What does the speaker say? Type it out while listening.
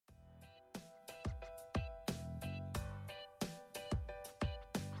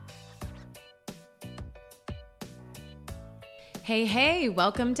Hey,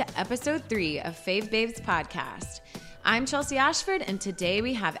 welcome to episode 3 of Fave Babes podcast. I'm Chelsea Ashford, and today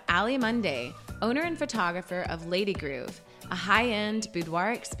we have Allie Monday, owner and photographer of Lady Groove, a high-end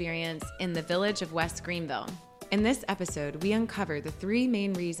boudoir experience in the village of West Greenville. In this episode, we uncover the 3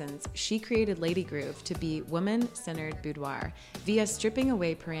 main reasons she created Lady Groove to be woman-centered boudoir via stripping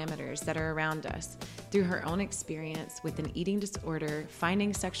away parameters that are around us through her own experience with an eating disorder,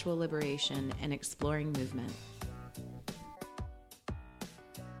 finding sexual liberation, and exploring movement.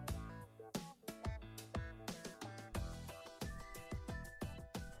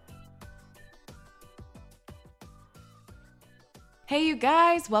 Hey, you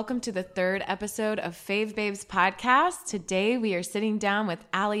guys, welcome to the 3rd episode of Fave Babes podcast. Today we are sitting down with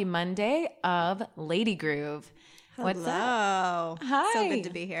Allie Monday of Lady Groove. Hello. What's up? Hi. So good to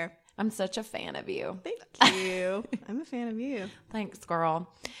be here. I'm such a fan of you. Thank you. I'm a fan of you. Thanks,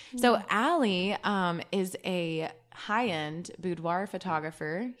 girl. So Allie is a high-end boudoir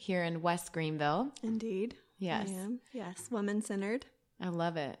photographer here in West Greenville. Indeed. Yes. I am. Yes. Woman-centered. I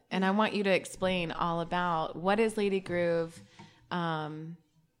love it. And I want you to explain all about what is Lady Groove.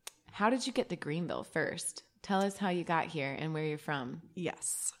 How did you get to Greenville first? Tell us how you got here and where you're from.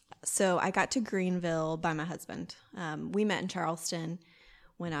 Yes. So I got to Greenville by my husband. We met in Charleston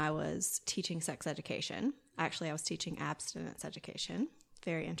when I was teaching sex education. Actually, I was teaching abstinence education.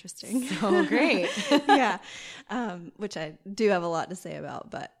 Very interesting. So great. Yeah. Which I do have a lot to say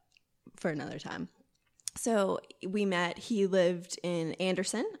about, but for another time. So we met. He lived in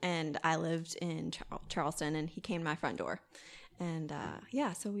Anderson and I lived in Charleston, and he came to my front door. And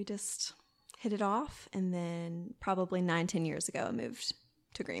so we just hit it off. And then probably 9-10 years ago, I moved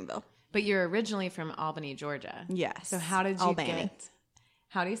to Greenville. But you're originally from Albany, Georgia. Yes. So how did you get?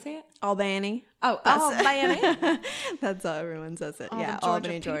 How do you say it? Albany. Oh, Albany. That's how everyone says it. All yeah, the Georgia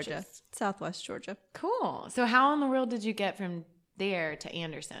Albany, peaches. Georgia. Southwest Georgia. Cool. So how in the world did you get from there to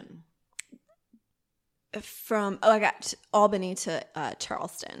Anderson? I got Albany to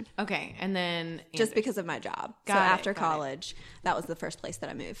Charleston. Okay, and then just because of my job. So after college, that was the first place that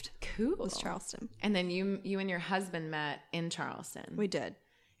I moved. Cool. Was Charleston. And then you and your husband met in Charleston. We did.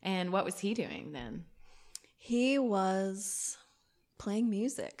 And what was he doing then? He was playing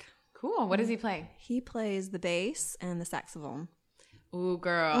music. Cool. What does he play? He plays the bass and the saxophone. Ooh,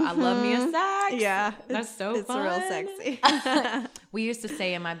 girl, I love me a sax. Yeah. That's so it's fun. It's real sexy. We used to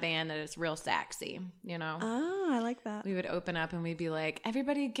say in my band that it's real saxy, you know? Oh, I like that. We would open up and we'd be like,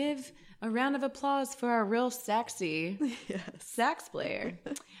 everybody give a round of applause for our real sexy sax player.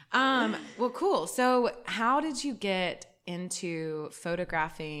 Well, cool. So how did you get into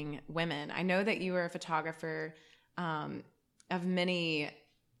photographing women? I know that you were a photographer of many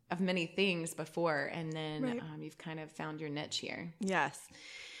things before, and then you've kind of found your niche here. Yes.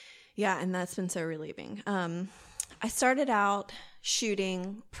 Yeah, and that's been so relieving. I started out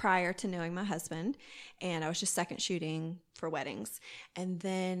shooting prior to knowing my husband, and I was just second shooting for weddings. And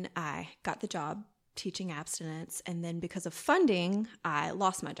then I got the job teaching abstinence, and then because of funding, I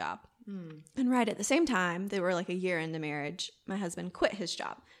lost my job. And right at the same time, they were like a year into marriage, my husband quit his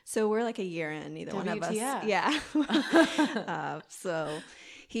job. So we're like a year in, neither one of us. Yeah. So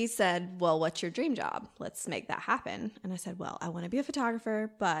he said, well, what's your dream job? Let's make that happen. And I said, well, I want to be a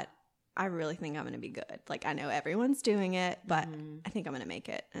photographer, but I really think I'm going to be good. Like, I know everyone's doing it, but I think I'm going to make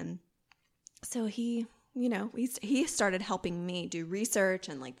it. And so he started helping me do research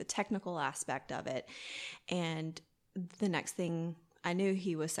and like the technical aspect of it. And the next thing I knew,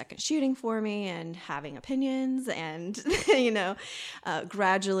 he was second shooting for me and having opinions. And,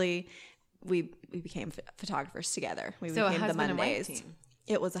 gradually we became photographers together. We became the Mondays. Team.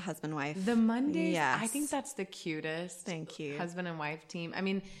 It was a husband-wife. The Mondays? Yes. I think that's the cutest. Thank you. Husband and wife team. I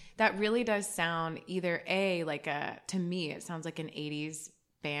mean, that really does sound either to me, it sounds like an 80s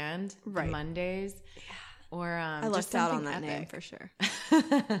band, right. The Mondays. Yeah. Or I lucked out on that name for sure.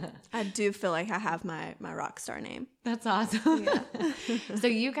 I do feel like I have my rock star name. That's awesome. Yeah. So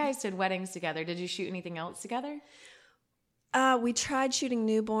you guys did weddings together. Did you shoot anything else together? We tried shooting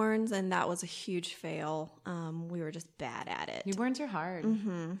newborns, and that was a huge fail. We were just bad at it. Newborns are hard.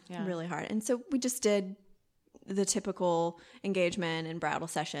 Mm-hmm. Yeah. Really hard. And so we just did the typical engagement and bridal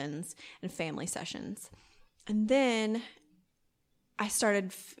sessions and family sessions. And then I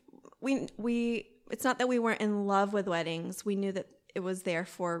started, it's not that we weren't in love with weddings. We knew that it was there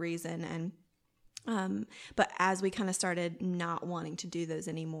for a reason. And but as we kind of started not wanting to do those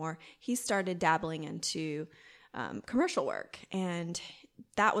anymore, he started dabbling into commercial work, and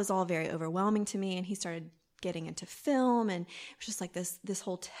that was all very overwhelming to me. And he started getting into film, and it was just like this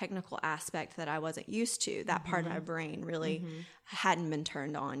whole technical aspect that I wasn't used to. That part of my brain really hadn't been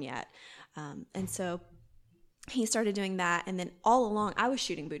turned on yet. And so he started doing that. And then all along I was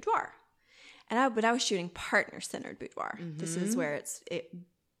shooting boudoir, but I was shooting partner-centered boudoir. This is where it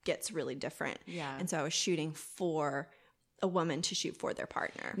gets really different. Yeah. And so I was shooting for a woman to shoot for their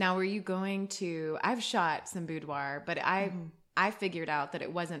partner. Now, were you going to, I've shot some boudoir, but I figured out that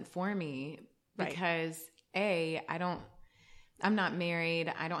it wasn't for me because I'm not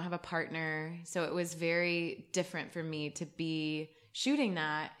married. I don't have a partner. So it was very different for me to be shooting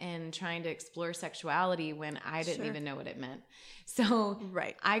that and trying to explore sexuality when I didn't even know what it meant. So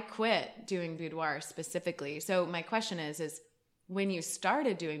I quit doing boudoir specifically. So my question is when you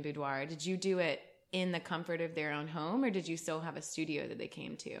started doing boudoir, did you do it in the comfort of their own home, or did you still have a studio that they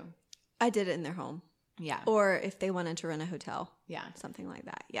came to? I did it in their home. Yeah. Or if they wanted to rent a hotel. Yeah. Something like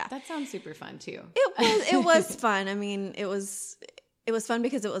that. Yeah. That sounds super fun too. It was fun. I mean, it was fun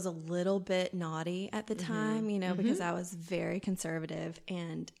because it was a little bit naughty at the time, because I was very conservative,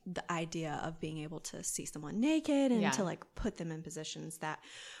 and the idea of being able to see someone naked and to like put them in positions that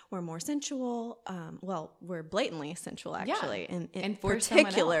were more sensual, were blatantly sensual actually, and for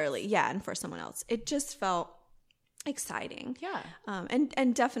particularly, and for someone else. It just felt exciting. Yeah.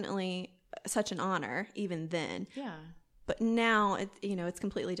 And definitely such an honor even then. Yeah. But now it's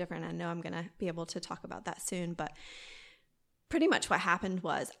completely different. I know I'm going to be able to talk about that soon, but pretty much what happened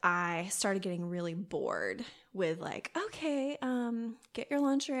was I started getting really bored with like, okay, get your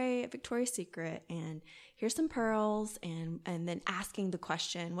lingerie at Victoria's Secret and here's some pearls, and then asking the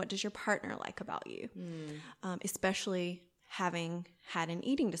question, what does your partner like about you? Especially having had an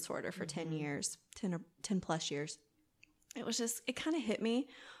eating disorder for 10 years, 10 plus years. It kind of hit me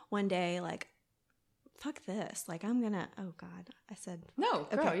one day, like, fuck this. Like, I'm going to, oh God, I said. No,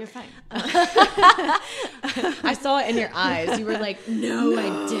 girl, okay. You're fine. I saw it in your eyes. You were like, no,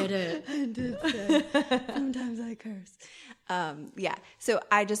 I didn't. I did say. Sometimes I curse. So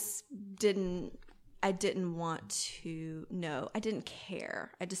I just didn't want to know. I didn't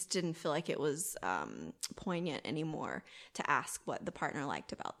care. I just didn't feel like it was poignant anymore to ask what the partner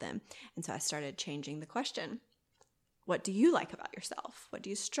liked about them. And so I started changing the question. What do you like about yourself? What do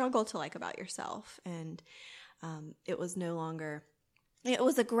you struggle to like about yourself? And it was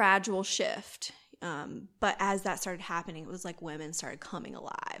a gradual shift. But as that started happening, it was like women started coming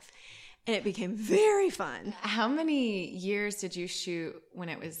alive. And it became very fun. How many years did you shoot when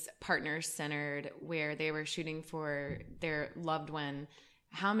it was partner-centered, where they were shooting for their loved one?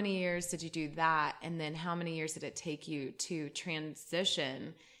 How many years did you do that? And then how many years did it take you to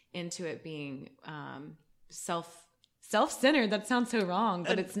transition into it being self-centered? That sounds so wrong,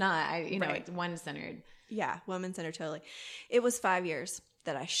 but it's not. It's one-centered. Yeah, woman-centered, totally. It was 5 years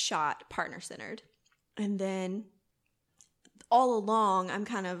that I shot partner-centered. And then all along, I'm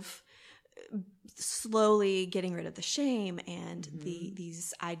kind of slowly getting rid of the shame and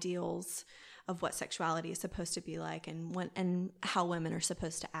these ideals of what sexuality is supposed to be like, and how women are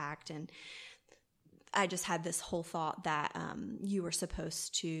supposed to act. And I just had this whole thought that you were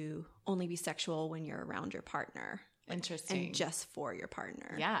supposed to only be sexual when you're around your partner. Interesting. And just for your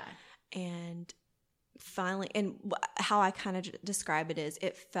partner. Yeah. And finally, and how I kind of describe it is,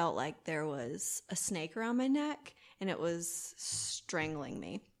 it felt like there was a snake around my neck and it was strangling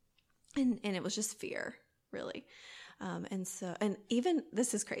me. And it was just fear, really. And even,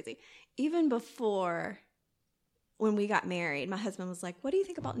 this is crazy, even before, when we got married, my husband was like, what do you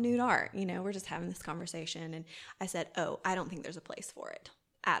think about nude art? We're just having this conversation. And I said, I don't think there's a place for it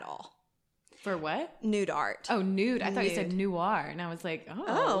at all. For what? Nude art. Oh, nude. I thought you said noir. And I was like,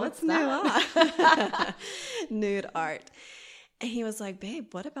 what's that? Nude art. And he was like,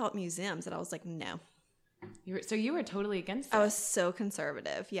 babe, what about museums? And I was like, no. You were totally against it. I was so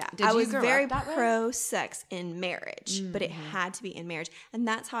conservative. Yeah. Did I you was grow very up that way? pro-sex in marriage, but it had to be in marriage. And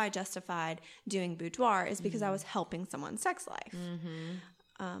that's how I justified doing boudoir, is because I was helping someone's sex life.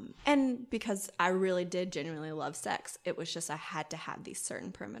 And because I really did genuinely love sex, it was just I had to have these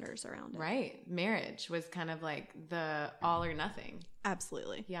certain perimeters around it. Right. Marriage was kind of like the all or nothing.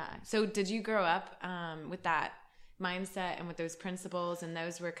 Absolutely. Yeah. So did you grow up with that mindset and with those principles, and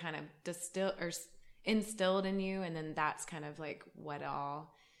those were kind of instilled in you, and then that's kind of like what it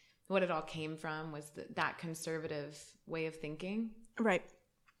all came from, was that conservative way of thinking? Right.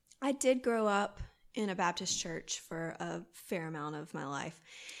 I did grow up in a Baptist church for a fair amount of my life.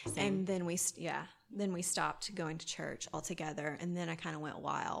 Same. And then we stopped going to church altogether, and then I kind of went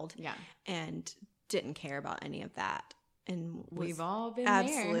wild. Yeah. And didn't care about any of that. And we've all been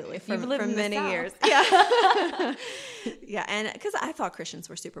absolutely there. for many years. Yeah. Yeah. And because I thought Christians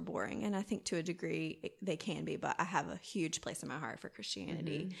were super boring, and I think to a degree they can be, but I have a huge place in my heart for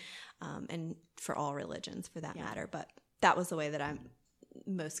Christianity, and for all religions for that matter. But that was the way that I'm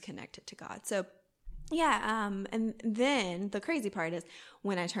most connected to God. So Yeah. And then the crazy part is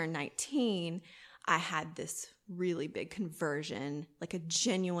when I turned 19, I had this really big conversion, like a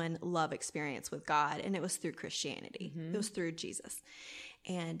genuine love experience with God. And it was through Christianity. It was through Jesus.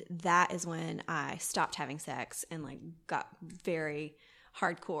 And that is when I stopped having sex and like got very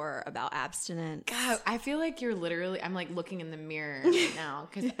hardcore about abstinence. God, I feel like you're literally, I'm like looking in the mirror right now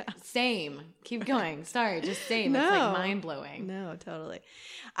because same. Keep going. Sorry, just same. It's like mind blowing. No, totally.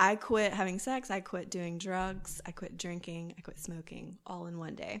 I quit having sex. I quit doing drugs. I quit drinking. I quit smoking all in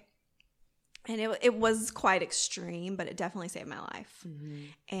one day. And it was quite extreme, but it definitely saved my life.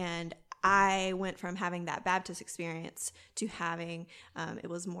 And I went from having that Baptist experience to having, it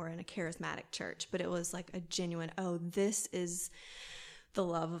was more in a charismatic church, but it was like a genuine, oh, this is the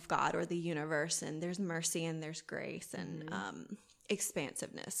love of God or the universe, and there's mercy and there's grace and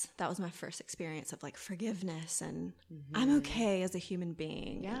expansiveness. That was my first experience of like forgiveness and I'm okay as a human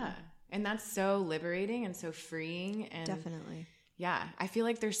being. Yeah. And that's so liberating and so freeing. And Definitely. Yeah. I feel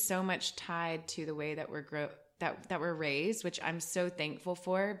like there's so much tied to the way that that we're raised, which I'm so thankful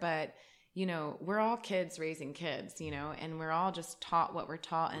for. But, you know, we're all kids raising kids, you know, and we're all just taught what we're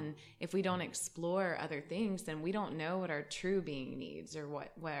taught. And if we don't explore other things, then we don't know what our true being needs or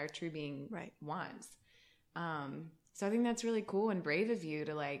what our true being wants. So I think that's really cool and brave of you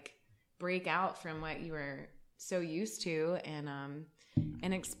to like break out from what you were so used to and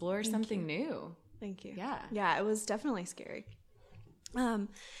explore something new. Thank you. Yeah. Yeah, it was definitely scary.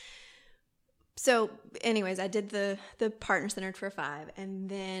 So anyways, I did the Partner Centered for 5. And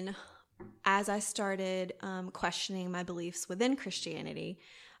then as I started questioning my beliefs within Christianity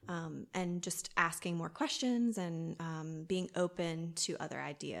and just asking more questions and being open to other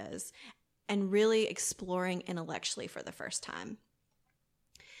ideas and really exploring intellectually for the first time,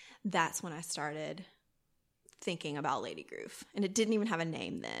 that's when I started thinking about Lady Groove. And it didn't even have a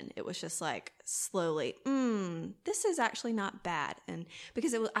name then. It was just like slowly, this is actually not bad. And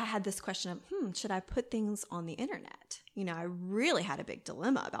because I had this question of, should I put things on the internet? You know, I really had a big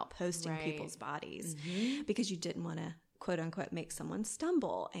dilemma about posting people's bodies because you didn't want to, quote unquote, make someone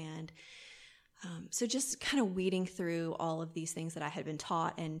stumble. And so just kind of weeding through all of these things that I had been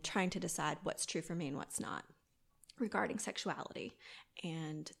taught and trying to decide what's true for me and what's not regarding sexuality.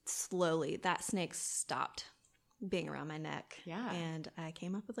 And slowly that snake stopped being around my neck. Yeah. And I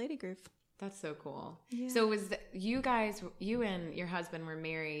came up with Lady Groove. That's so cool. Yeah. So you and your husband were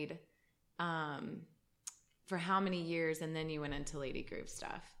married for how many years, and then you went into Lady Groove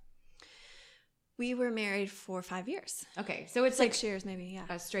stuff? We were married for 5 years. Okay. So it's 6 years maybe, yeah.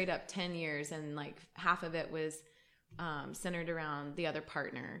 A straight up 10 years, and like half of it was centered around the other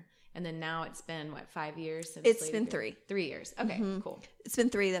partner. And then now it's been, 5 years since It's been 3. 3 years. Okay, cool. It's been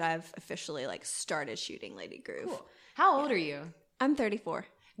 3 that I've officially like started shooting Lady Groove. Cool. How old are you? I'm 34.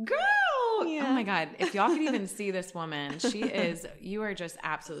 Girl! Yeah. Oh my God. If y'all could even see this woman, you are just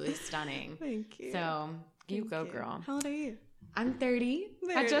absolutely stunning. Thank you. So you go, you. girl. How old are you? I'm 30.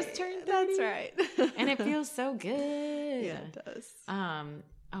 I just turned 30. That's right. And it feels so good. Yeah, it does.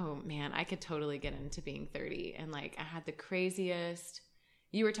 Oh man, I could totally get into being 30. And like, I had the craziest...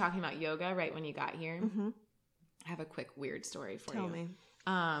 You were talking about yoga right when you got here. I have a quick weird story for you. Tell me.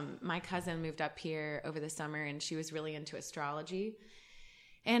 My cousin moved up here over the summer, and she was really into astrology.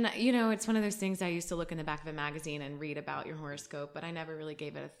 And, you know, it's one of those things I used to look in the back of a magazine and read about your horoscope, but I never really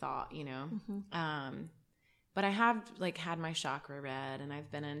gave it a thought, you know. But I have, like, had my chakra read, and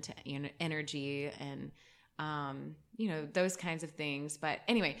I've been into energy and, you know, those kinds of things. But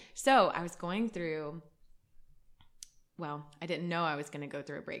anyway, so I was going through... Well, I didn't know I was going to go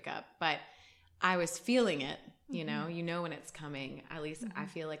through a breakup, but I was feeling it, you know when it's coming. At least I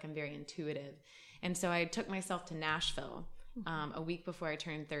feel like I'm very intuitive. And so I took myself to Nashville a week before I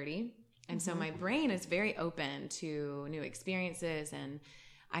turned 30. And so my brain is very open to new experiences. And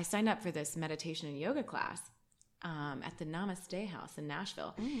I signed up for this meditation and yoga class at the Namaste House in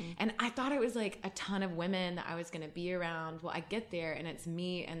Nashville. And I thought it was like a ton of women that I was going to be around. Well, I get there and it's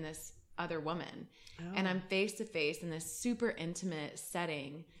me and this other woman, and I'm face to face in this super intimate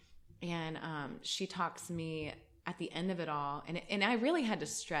setting, and she talks to me at the end of it all, and I really had to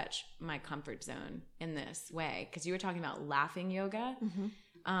stretch my comfort zone in this way, because you were talking about laughing yoga.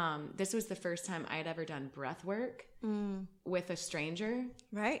 This was the first time I had ever done breath work with a stranger,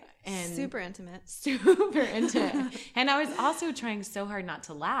 right? And super intimate. And I was also trying so hard not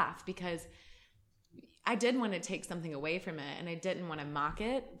to laugh, because I did want to take something away from it, and I didn't want to mock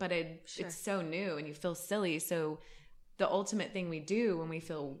it, but it's so new and you feel silly. So the ultimate thing we do when we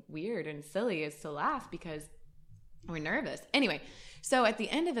feel weird and silly is to laugh, because We're nervous. Anyway, so at the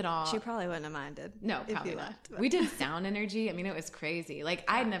end of it all, She probably wouldn't have minded. no, if probably you not. left, but- We did sound energy. I mean, it was crazy. Like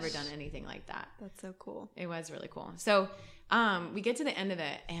I'd never done anything like that. That's so cool. It was really cool. So we get to the end of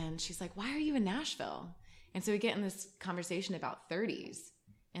it, and she's like, "Why are you in Nashville?" And so we get in this conversation about 30s.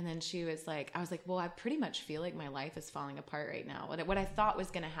 And then she was like, I was like, well, I pretty much feel like my life is falling apart right now. What I thought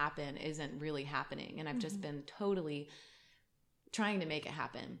was going to happen isn't really happening. And I've just been totally trying to make it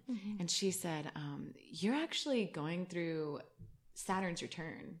happen. And she said, you're actually going through Saturn's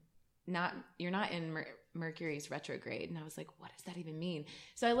return. You're not in Mercury's retrograde. And I was like, what does that even mean?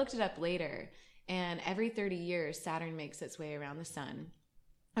 So I looked it up later. And every 30 years, Saturn makes its way around the sun.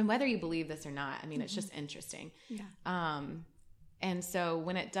 And whether you believe this or not, I mean, it's just interesting. Yeah. And so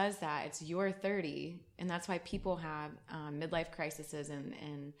when it does that, it's your 30, and that's why people have midlife crises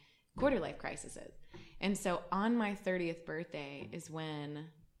and quarter life crises. And so on my 30th birthday is when,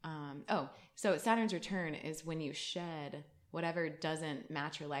 so Saturn's return is when you shed whatever doesn't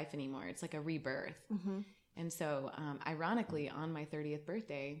match your life anymore. It's like a rebirth. And so ironically, on my 30th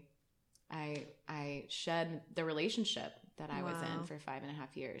birthday, I shed the relationship that I was in for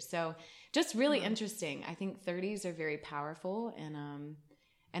 5.5 years. So just really interesting. I think 30s are very powerful,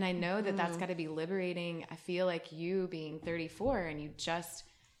 and I know that that's got to be liberating. I feel like you being 34 and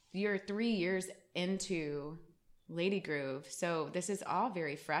you're 3 years into Lady Groove. So this is all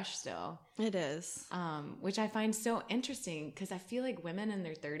very fresh still. It is. Which I find so interesting because I feel like women in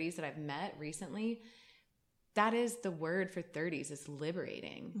their 30s that I've met recently, that is the word for 30s, is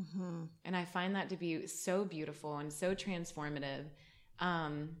liberating. And I find that to be so beautiful and so transformative.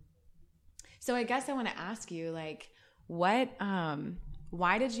 So I guess I want to ask you, like, why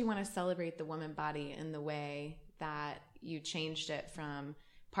did you want to celebrate the woman body in the way that you changed it from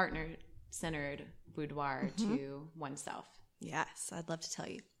partner-centered boudoir to oneself? Yes, I'd love to tell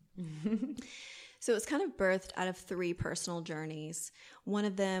you. So it was kind of birthed out of 3 personal journeys. One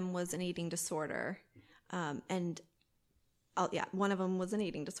of them was an eating disorder. One of them was an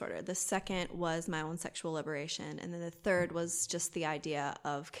eating disorder. The second was my own sexual liberation. And then the third was just the idea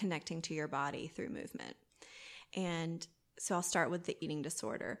of connecting to your body through movement. And so I'll start with the eating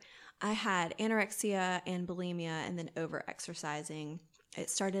disorder. I had anorexia and bulimia and then over-exercising. It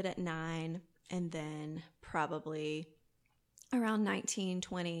started at 9, and then probably around 19,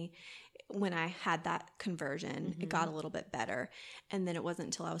 20, when I had that conversion, it got a little bit better. And then it wasn't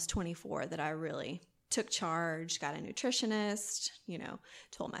until I was 24 that I really took charge, got a nutritionist,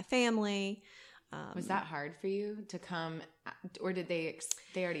 told my family. Was that hard for you to come, or did they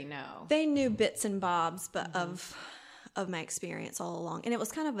already know? They knew bits and bobs, but of my experience all along. And it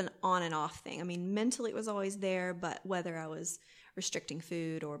was kind of an on and off thing. I mean, mentally it was always there, but whether I was restricting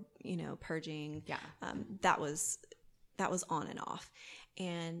food or, purging, that was on and off.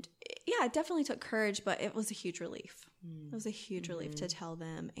 And yeah, it definitely took courage, but it was a huge relief. It was a huge relief to tell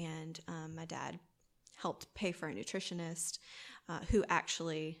them. And my dad helped pay for a nutritionist who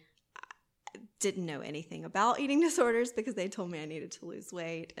actually didn't know anything about eating disorders because they told me I needed to lose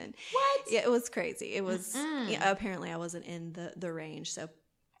weight. And what? Yeah, it was crazy. It was apparently I wasn't in the range. So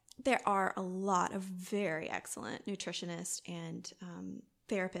there are a lot of very excellent nutritionists and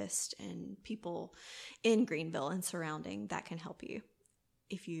therapists and people in Greenville and surrounding that can help you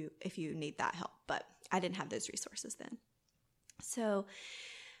if you need that help. But I didn't have those resources then. So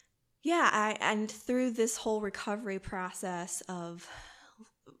yeah, and through this whole recovery process of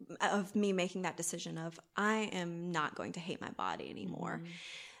me making that decision of I am not going to hate my body anymore,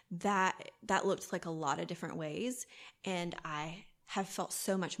 that looked like a lot of different ways, and I have felt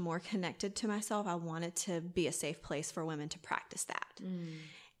so much more connected to myself. I wanted to be a safe place for women to practice that.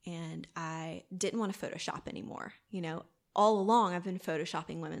 And I didn't want to Photoshop anymore. All along I've been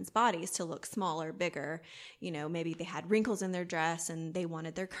Photoshopping women's bodies to look smaller, bigger. Maybe they had wrinkles in their dress and they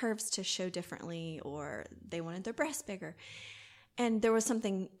wanted their curves to show differently, or they wanted their breasts bigger. And there was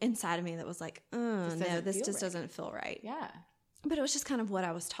something inside of me that was like, this just doesn't feel right. Yeah. But it was just kind of what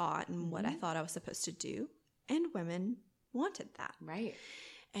I was taught and what I thought I was supposed to do. And women wanted that. Right.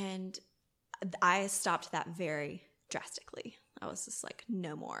 And I stopped that very drastically. I was just like,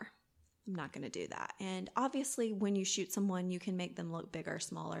 no more. I'm not going to do that. And obviously when you shoot someone, you can make them look bigger,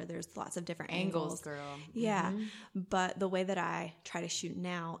 smaller. There's lots of different angles. Girl. Yeah. But the way that I try to shoot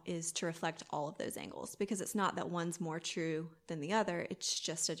now is to reflect all of those angles, because it's not that one's more true than the other. It's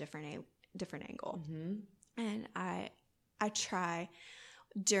just a different angle. And I try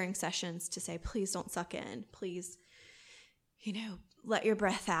during sessions to say, please don't suck in. Please, let your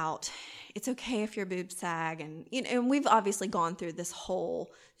breath out. It's okay if your boobs sag. And, and we've obviously gone through this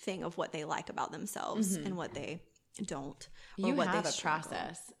whole thing of what they like about themselves and what they don't. You have a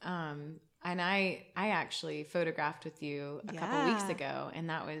process. And I actually photographed with you a couple weeks ago,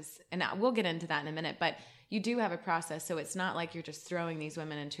 and we'll get into that in a minute, but you do have a process. So it's not like you're just throwing these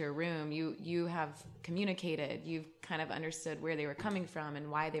women into a room. You have communicated, you've kind of understood where they were coming from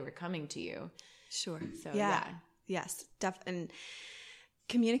and why they were coming to you. Sure. So Yes. And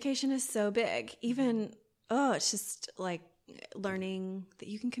communication is so big. Even, it's just like learning that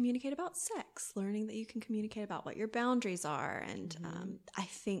you can communicate about sex, learning that you can communicate about what your boundaries are. And I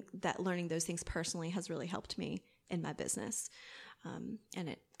think that learning those things personally has really helped me in my business. And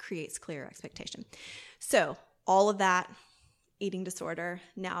it creates clear expectation. So all of that, eating disorder,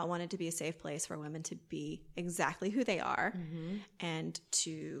 now I want it to be a safe place for women to be exactly who they are and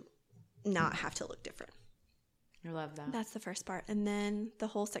to not have to look different. I love that. That's the first part. And then the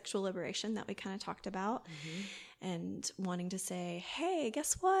whole sexual liberation that we kind of talked about and wanting to say, hey,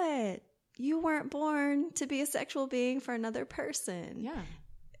 guess what? You weren't born to be a sexual being for another person. Yeah.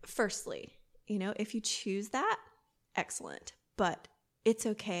 Firstly, if you choose that, excellent. But it's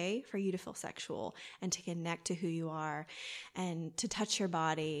okay for you to feel sexual and to connect to who you are and to touch your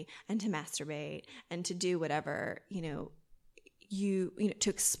body and to masturbate and to do whatever, to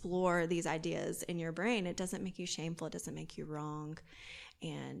explore these ideas in your brain. It doesn't make you shameful. It doesn't make you wrong.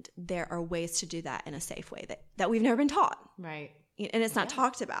 And there are ways to do that in a safe way that we've never been taught. Right. And it's not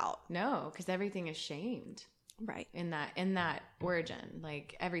talked about. No, because everything is shamed. Right. In that origin,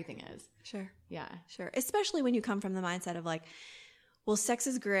 like everything is. Sure. Yeah. Sure. Especially when you come from the mindset of like, well, sex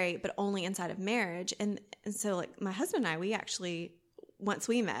is great, but only inside of marriage. And so like my husband and I, we actually, once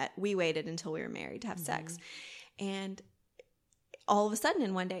we met, we waited until we were married to have sex. And all of a sudden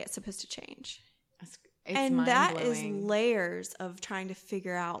in one day it's supposed to change. It's and that is mind-blowing. layers of trying to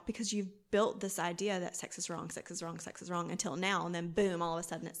figure out, because you've built this idea that sex is wrong until now. And then boom, all of a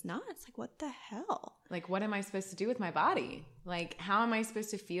sudden it's not. It's like, what the hell? Like, what am I supposed to do with my body? Like, how am I supposed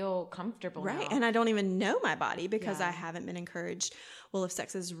to feel comfortable Right. now? And I don't even know my body because I haven't been encouraged. Well, if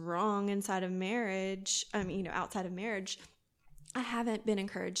sex is wrong inside of marriage, outside of marriage, I haven't been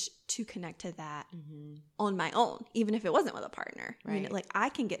encouraged to connect to that on my own, even if it wasn't with a partner. Right. I mean, like I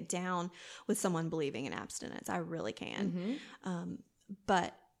can get down with someone believing in abstinence. I really can.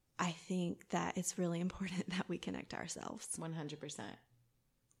 But I think that it's really important that we connect ourselves. 100%.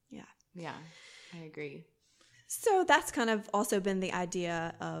 Yeah. Yeah, I agree. So that's kind of also been the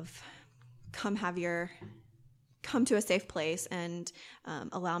idea of come to a safe place and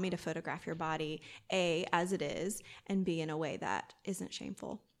allow me to photograph your body, A, as it is, and B, in a way that isn't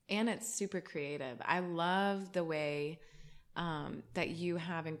shameful. And it's super creative. I love the way that you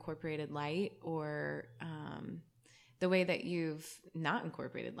have incorporated light, or the way that you've not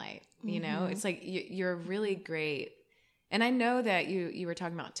incorporated light. It's like you're really great. And I know that you were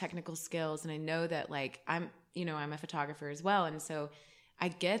talking about technical skills, and I know that like I'm a photographer as well. And so I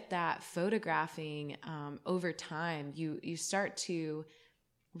get that photographing over time, you start to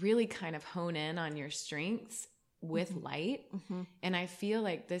really kind of hone in on your strengths with light. And I feel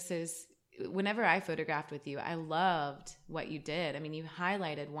like whenever I photographed with you, I loved what you did. I mean, you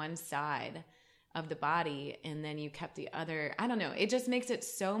highlighted one side of the body and then you kept the other. I don't know. It just makes it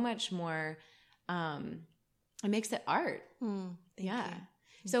so much more, it makes it art. Thank you.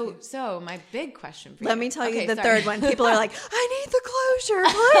 So my big question for you. Let me tell you the third one. People are like, I need the closure.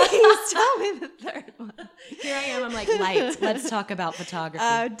 Please tell me the third one. Here I am. I'm like, light. Let's talk about photography.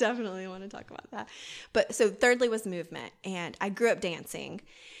 I definitely want to talk about that. But so thirdly was movement. And I grew up dancing.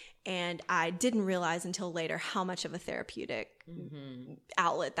 And I didn't realize until later how much of a therapeutic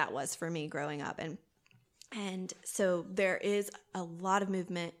outlet that was for me growing up. And so there is a lot of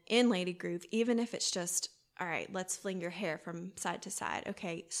movement in Lady Groove, even if it's just, all right, let's fling your hair from side to side.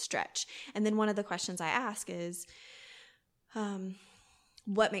 Okay, stretch. And then one of the questions I ask is,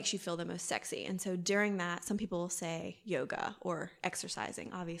 what makes you feel the most sexy? And so during that, some people will say yoga or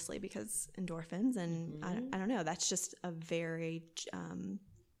exercising, obviously, because endorphins. And I don't know, that's just a very,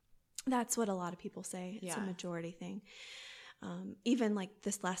 that's what a lot of people say. It's a majority thing. Even like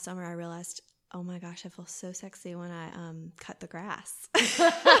this last summer, I realized, oh my gosh, I feel so sexy when I cut the grass.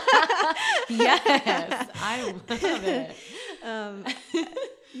 Yes, I love it.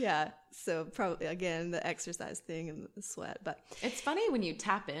 Yeah, so probably, again, the exercise thing and the sweat. But it's funny when you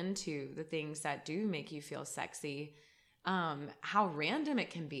tap into the things that do make you feel sexy, how random it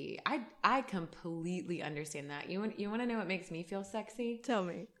can be. I completely understand that. You want to know what makes me feel sexy? Tell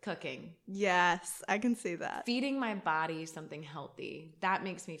me. Cooking. Yes, I can see that. Feeding my body something healthy. That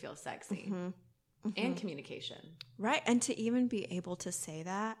makes me feel sexy. And communication. Right. And to even be able to say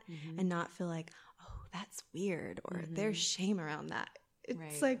that and not feel like, oh, that's weird, or there's shame around that.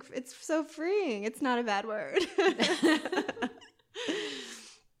 It's like, it's so freeing. It's not a bad word.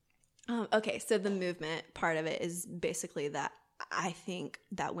 Okay, so the movement part of it is basically that I think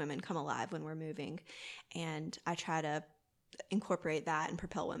that women come alive when we're moving, and I try to incorporate that and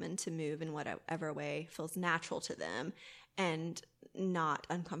propel women to move in whatever way feels natural to them and not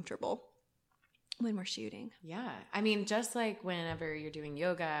uncomfortable when we're shooting. Yeah. I mean, just like whenever you're doing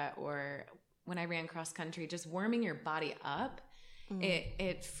yoga or when I ran cross country, just warming your body up,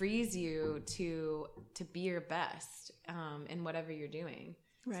 it frees you to be your best in whatever you're doing.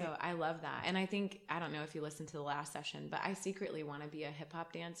 Right. So I love that. And I think, I don't know if you listened to the last session, but I secretly want to be a hip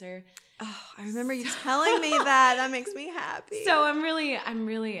hop dancer. Oh, I remember you telling me that. That makes me happy. So I'm really,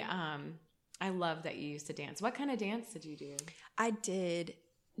 I love that you used to dance. What kind of dance did you do? I did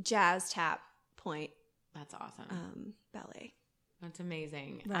jazz, tap, point. That's awesome. Ballet. That's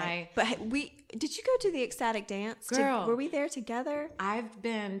amazing. Right. But did you go to the ecstatic dance? Girl. Were we there together? I've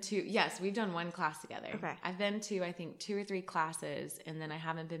been to, yes, we've done one class together. Okay. I've been to, I think, 2 or 3 classes, and then I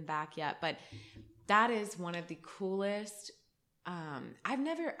haven't been back yet. But that is one of the coolest. I've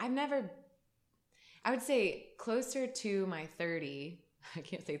never, I would say closer to my 30, I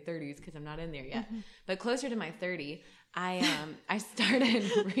can't say 30s because I'm not in there yet, but closer to my 30, I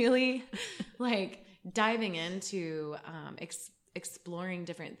started really like diving into exploring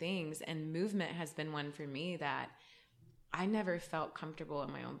different things, and movement has been one for me that I never felt comfortable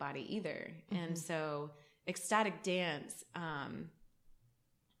in my own body either. And so ecstatic dance,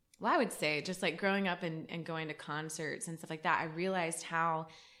 well, I would say just like growing up and going to concerts and stuff like that, I realized how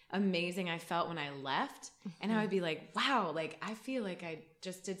amazing I felt when I left. And I would be like, wow, like I feel like I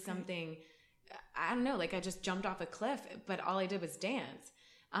just did something, I don't know, like I just jumped off a cliff, but all I did was dance.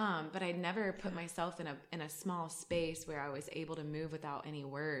 But I never put myself in a small space where I was able to move without any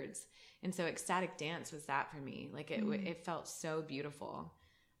words. And so ecstatic dance was that for me. Like it felt so beautiful.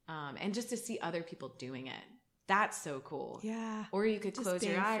 And just to see other people doing it, that's so cool. Yeah. Or you could close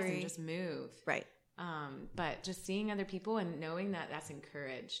your eyes and just move. Right. But just seeing other people and knowing that that's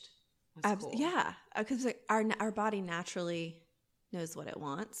encouraged was cool. Yeah. Because like our body naturally knows what it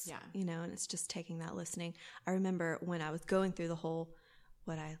wants. Yeah. You know, and it's just taking that listening. I remember when I was going through the whole,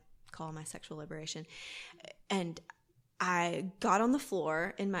 what I call my sexual liberation, and I got on the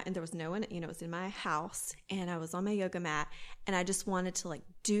floor and there was no one, you know, it was in my house, and I was on my yoga mat, and I just wanted to like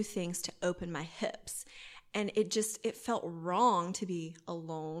do things to open my hips. And it felt wrong to be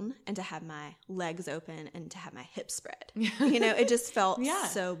alone and to have my legs open and to have my hips spread. You know, it just felt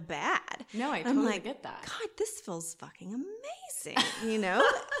so bad. No, I totally get that. God, this feels fucking amazing, you know?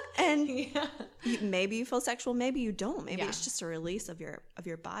 And maybe you feel sexual, maybe you don't. Maybe it's just a release of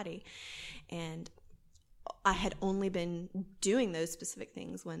your body. And I had only been doing those specific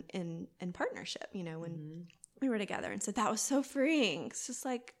things when in partnership, you know, when we were together. And so that was so freeing. It's just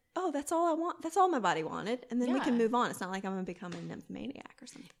like, oh, that's all I want. That's all my body wanted. And then we can move on. It's not like I'm going to become a nymphomaniac or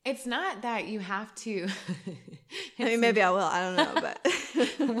something. It's not that you have to. I mean, maybe I will. I don't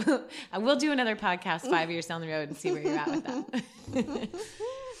know. But we'll do another podcast 5 years down the road and see where you're at with that.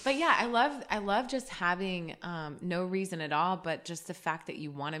 But yeah, I love just having no reason at all, but just the fact that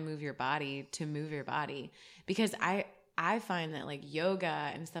you want to move your body to move your body. Because I find that like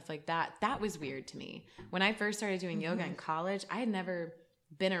yoga and stuff like that was weird to me. When I first started doing yoga in college, I had never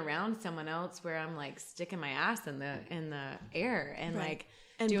been around someone else where I'm like sticking my ass in the air and like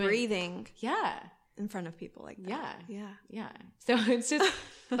and breathing in front of people like that. Yeah. So it's just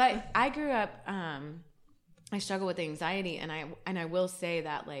but I grew up I struggle with anxiety, and I will say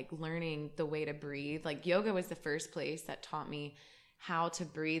that like learning the way to breathe, like yoga was the first place that taught me how to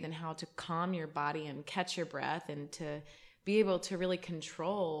breathe and how to calm your body and catch your breath and to be able to really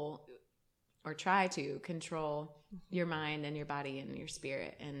control or try to control your mind and your body and your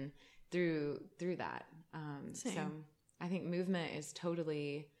spirit, and through that. So I think movement is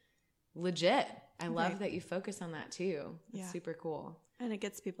totally legit. I love that you focus on that too. It's super cool. And it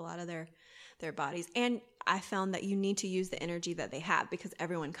gets people out of their bodies. And I found that you need to use the energy that they have, because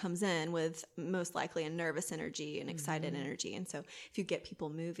everyone comes in with most likely a nervous energy and excited energy. And so if you get people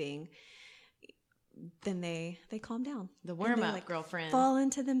moving, then they calm down. The warm-up, girlfriend. Fall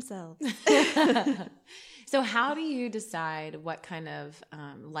into themselves. So how do you decide what kind of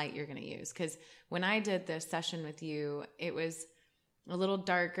light you're going to use? Because when I did this session with you, it was a little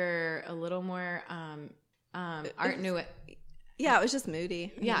darker, a little more Art Nouveau. Yeah, it was just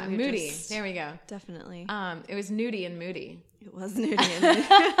moody. Yeah, moody. There we go. Definitely. It was nudie and moody. It was nudie and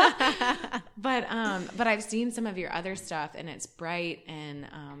moody. But I've seen some of your other stuff, and it's bright and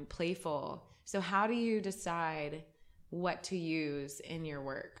playful. So how do you decide what to use in your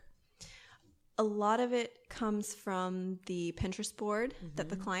work? A lot of it comes from the Pinterest board that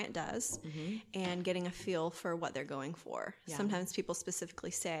the client does and getting a feel for what they're going for. Yeah. Sometimes people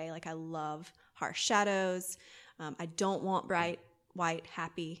specifically say, like, I love harsh shadows. I don't want bright, white,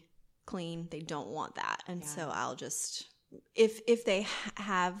 happy, clean. They don't want that. And so I'll just, if they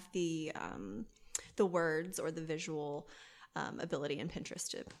have the words or the visual ability in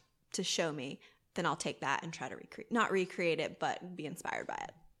Pinterest to show me, then I'll take that and try to not recreate it, but be inspired by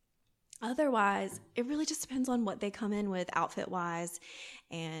it. Otherwise, it really just depends on what they come in with outfit-wise,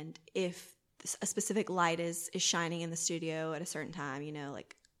 and if a specific light is shining in the studio at a certain time. You know,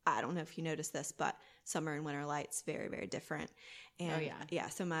 like, I don't know if you noticed this, but summer and winter light's very, very different. And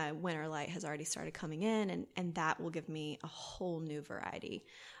so my winter light has already started coming in, and that will give me a whole new variety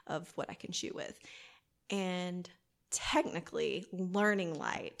of what I can shoot with. And technically, learning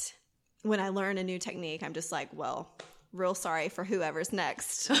light, when I learn a new technique, I'm just like, well, real sorry for whoever's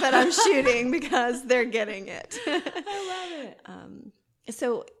next that I'm shooting because they're getting it. I love it.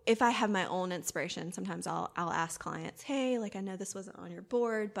 So if I have my own inspiration, sometimes I'll ask clients, hey, like, I know this wasn't on your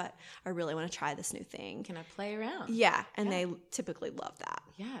board, but I really want to try this new thing. Can I play around? Yeah. And they typically love that.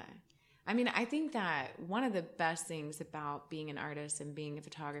 Yeah. I mean, I think that one of the best things about being an artist and being a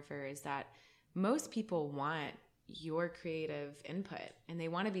photographer is that most people want your creative input, and they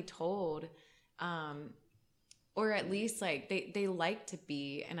want to be told, or at least, like, they like to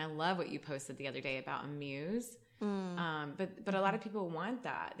be, and I love what you posted the other day about a muse. But a lot of people want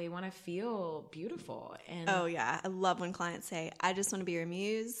that. They want to feel beautiful. And oh yeah, I love when clients say, I just want to be your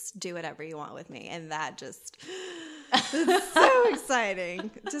muse, do whatever you want with me. And that just is so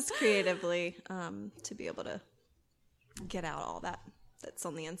exciting, just creatively, to be able to get out all that's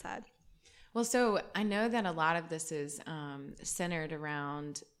on the inside. Well, so I know that a lot of this is centered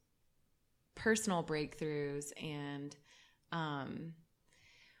around personal breakthroughs, and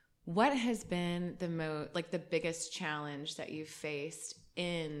what has been the biggest challenge that you've faced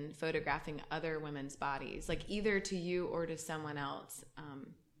in photographing other women's bodies, like either to you or to someone else?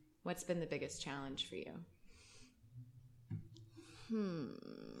 What's been the biggest challenge for you?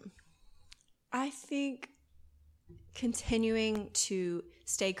 I think continuing to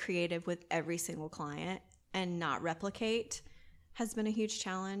stay creative with every single client and not replicate has been a huge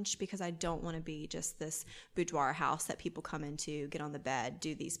challenge, because I don't want to be just this boudoir house that people come into, get on the bed,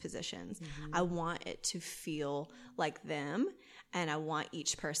 do these positions. I want it to feel like them, and I want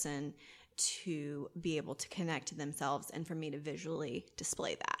each person to be able to connect to themselves and for me to visually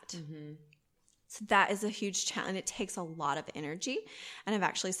display that. So that is a huge challenge. It takes a lot of energy, and I've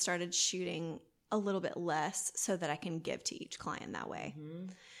actually started shooting a little bit less so that I can give to each client that way.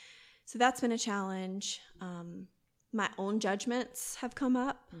 So that's been a challenge. My own judgments have come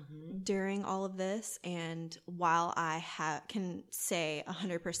up during all of this, and while I can say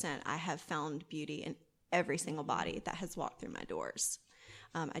 100% I have found beauty in every single body that has walked through my doors.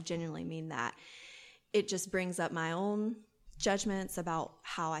 I genuinely mean that. It just brings up my own judgments about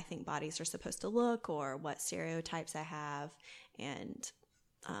how I think bodies are supposed to look or what stereotypes I have, and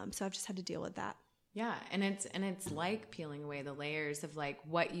so I've just had to deal with that. Yeah, and it's like peeling away the layers of like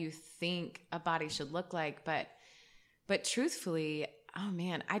what you think a body should look like, but truthfully, oh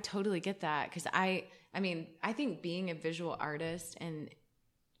man, I totally get that, because I think being a visual artist, and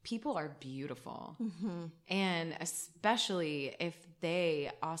people are beautiful, and especially if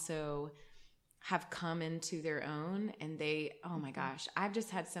they also have come into their own, and they, oh my gosh, I've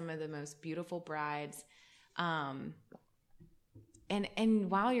just had some of the most beautiful brides. And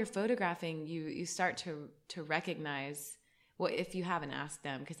while you're photographing, you start to recognize, well, if you haven't asked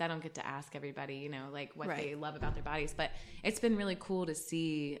them, because I don't get to ask everybody, you know, like what they love about their bodies, but it's been really cool to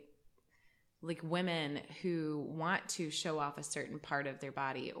see like women who want to show off a certain part of their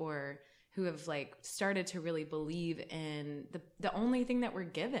body, or who have like started to really believe in the only thing that we're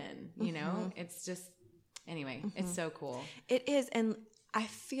given, you know. It's just, anyway, it's so cool. It is. And I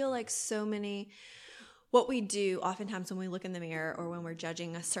feel like so many, what we do oftentimes when we look in the mirror or when we're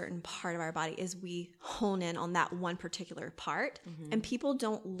judging a certain part of our body is we hone in on that one particular part. And people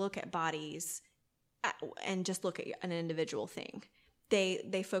don't look at bodies and just look at an individual thing.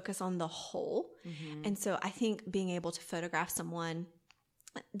 They focus on the whole. And so I think being able to photograph someone,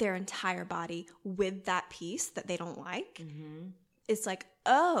 their entire body, with that piece that they don't like, it's like,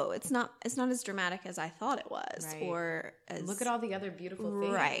 oh, it's not as dramatic as I thought it was. Right. Or as, look at all the other beautiful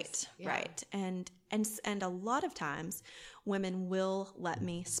things. Right, right. And a lot of times women will let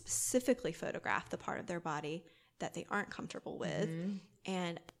me specifically photograph the part of their body that they aren't comfortable with.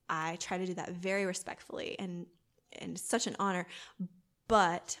 And I try to do that very respectfully, and it's such an honor.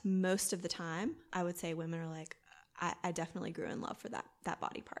 But most of the time, I would say women are like, I definitely grew in love for that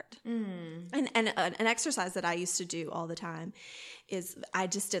body part. And an exercise that I used to do all the time is I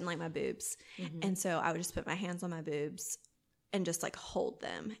just didn't like my boobs. And so I would just put my hands on my boobs and just like hold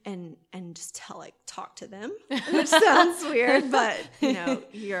them and just talk to them, which sounds weird, but you know,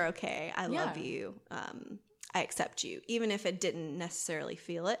 you're okay. I love you. I accept you, even if it didn't necessarily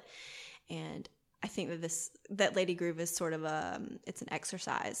feel it. And I think that Lady Groove is sort of it's an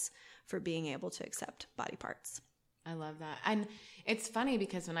exercise for being able to accept body parts. I love that. And it's funny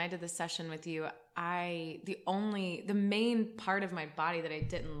because when I did this session with you, the main part of my body that I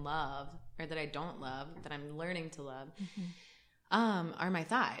didn't love, or that I don't love, that I'm learning to love, are my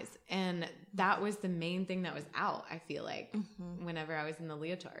thighs. And that was the main thing that was out, I feel like, whenever I was in the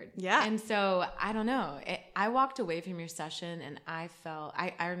leotard. Yeah. And so, I don't know. I walked away from your session and I felt,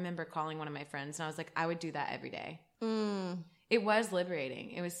 I remember calling one of my friends and I was like, I would do that every day. It was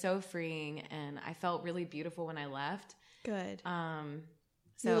liberating. It was so freeing. And I felt really beautiful when I left. Good.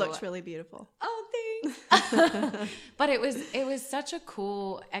 So you looked really beautiful. Oh, thanks. But it was such a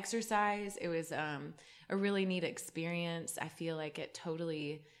cool exercise. It was a really neat experience. I feel like it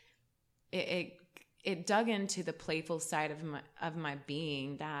totally it dug into the playful side of my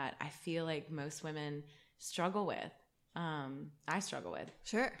being that I feel like most women struggle with. I struggle with.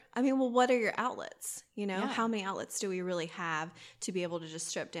 Sure. I mean, well, what are your outlets? You know, how many outlets do we really have to be able to just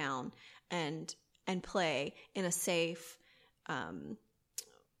strip down and play in a safe,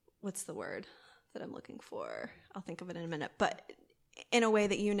 what's the word that I'm looking for? I'll think of it in a minute, but in a way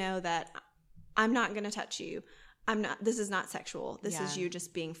that you know that I'm not going to touch you. This is not sexual. This is you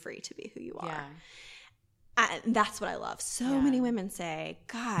just being free to be who you are. Yeah. And that's what I love. So many women say,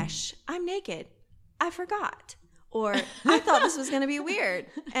 gosh, I'm naked. I forgot. Or I thought this was going to be weird.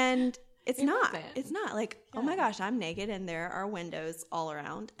 And it's not. Wasn't. It's not. Like, oh my gosh, I'm naked and there are windows all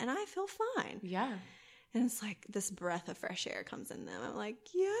around and I feel fine. Yeah. And it's like this breath of fresh air comes in them. I'm like,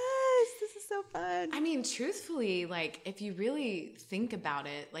 yes, this is so fun. I mean, truthfully, like, if you really think about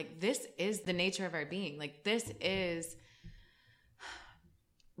it, like, this is the nature of our being. Like, this is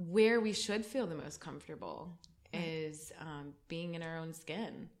where we should feel the most comfortable, is being in our own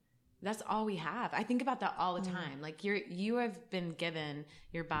skin. That's all we have. I think about that all the time. Like, you have been given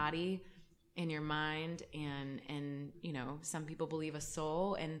your body and your mind and you know, some people believe a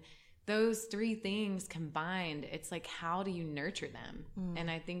soul, and those three things combined, it's like, how do you nurture them?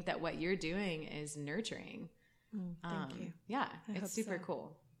 And I think that what you're doing is nurturing. Thank you. Yeah, it's super so.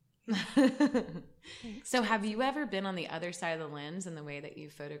 cool. So have you ever been on the other side of the lens in the way that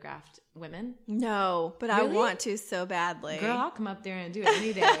you photographed women? No, but really? I want to so badly. Girl, I'll come up there and do it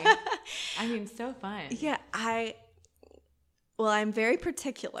any day. I mean, so fun. Yeah, I'm very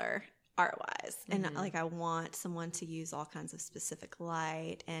particular art-wise, and like I want someone to use all kinds of specific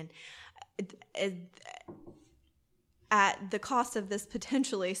light, and at the cost of this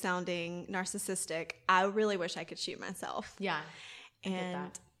potentially sounding narcissistic, I really wish I could shoot myself. Yeah, and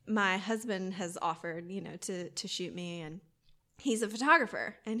my husband has offered, you know, to shoot me, and he's a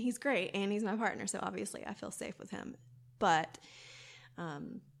photographer and he's great and he's my partner, so obviously I feel safe with him. But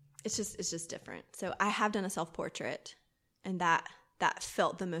it's just different. So I have done a self-portrait, and that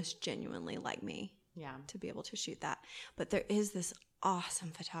felt the most genuinely like me. Yeah, to be able to shoot that. But there is this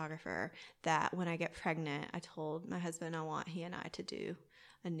awesome photographer that when I get pregnant, I told my husband I want he and I to do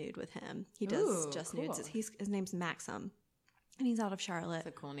a nude with him. He does just cool. nudes. His name's Maxim. And he's out of Charlotte.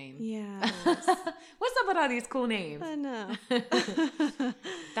 That's a cool name. Yeah. What's up with all these cool names? I know.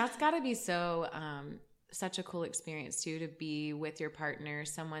 That's got to be so such a cool experience too, to be with your partner,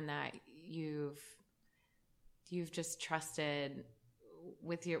 someone that you've just trusted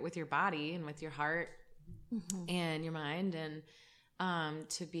with your body and with your heart and your mind, and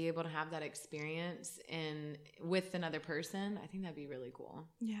to be able to have that experience with another person. I think that'd be really cool.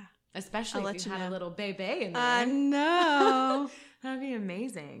 Yeah. Especially if you had a little baby in there. I know. That'd be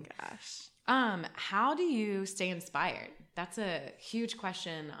amazing. Gosh. How do you stay inspired? That's a huge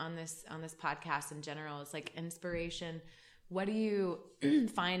question on this podcast in general. It's like inspiration. What do you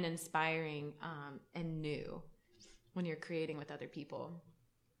find inspiring and new when you're creating with other people?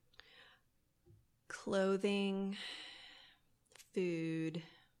 Clothing, food,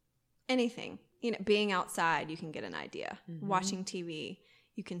 anything. You know, being outside, you can get an idea. Watching TV,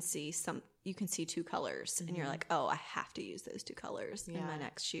 you can see two colors, and you're like, oh, I have to use those two colors in my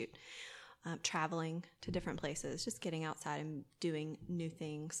next shoot. Traveling to different places, just getting outside and doing new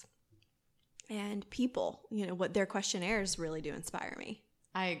things. And people, you know, what their questionnaires really do inspire me.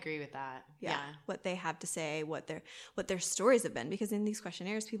 I agree with that. Yeah. What they have to say, what their stories have been, because in these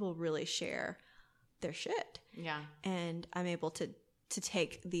questionnaires, people really share their shit. Yeah. And I'm able to to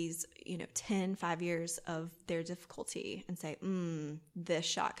take these, 5 years of their difficulty and say, this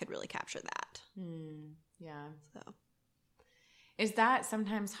shot could really capture that. Yeah. So is that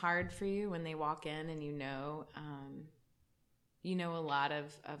sometimes hard for you when they walk in and a lot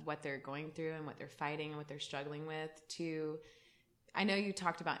of what they're going through and what they're fighting and what they're struggling with? I know you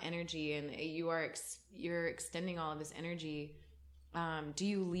talked about energy, and you're extending all of this energy. Do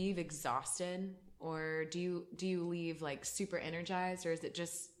you leave exhausted, or do you leave like super energized, or is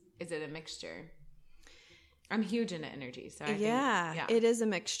it a mixture? I'm huge into energy, so I think, it is a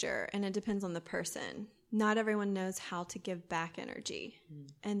mixture, and it depends on the person. Not everyone knows how to give back energy,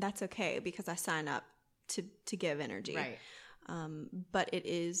 and that's okay because I sign up to give energy. Right. But it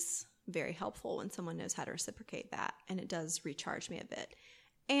is very helpful when someone knows how to reciprocate that, and it does recharge me a bit.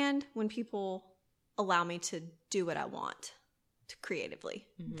 And when people allow me to do what I want creatively,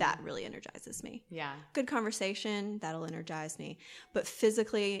 that really energizes me. Yeah. Good conversation, that'll energize me. But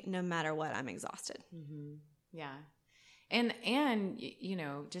physically, no matter what, I'm exhausted. Yeah. And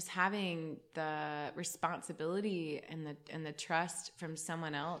just having the responsibility and the trust from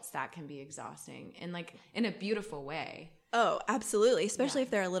someone else, that can be exhausting, and like in a beautiful way. Oh, absolutely. Especially if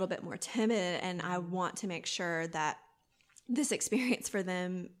they're a little bit more timid, and I want to make sure that this experience for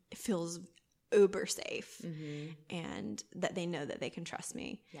them feels uber safe, and that they know that they can trust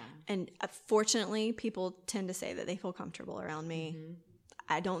me. Yeah. And fortunately, people tend to say that they feel comfortable around me.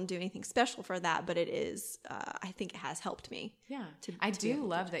 I don't do anything special for that, but it is, I think it has helped me. Yeah. I do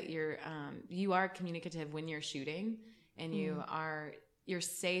love that you are communicative when you're shooting, and you're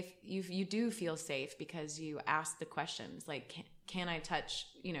safe. You do feel safe because you ask the questions like, can I touch,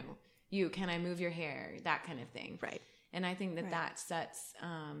 you, can I move your hair? That kind of thing. Right. And I think that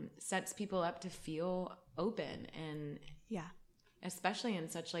sets people up to feel open, and especially in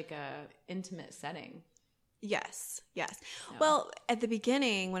such like a intimate setting. Yes. So. Well, at the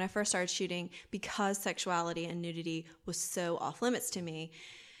beginning, when I first started shooting, because sexuality and nudity was so off limits to me,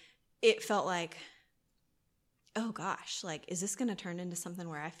 it felt like, oh gosh, like, is this going to turn into something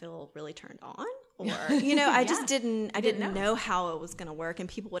where I feel really turned on? Or, I just didn't know how it was going to work. And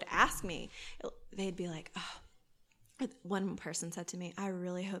people would ask me, they'd be like, oh, one person said to me, I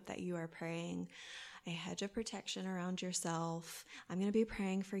really hope that you are praying a hedge of protection around yourself. I'm going to be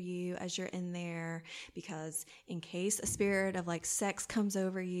praying for you as you're in there, because in case a spirit of like sex comes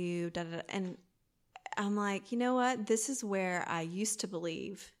over you, and I'm like, you know what? This is where I used to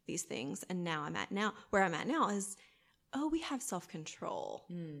believe these things, and where I'm at now is, we have self-control.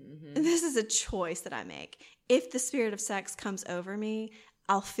 This is a choice that I make. If the spirit of sex comes over me,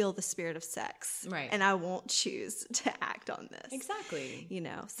 I'll feel the spirit of sex. Right. And I won't choose to act on this. Exactly.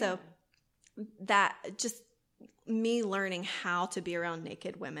 So that just me learning how to be around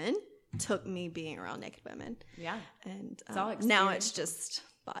naked women took me being around naked women. Yeah. And now it's just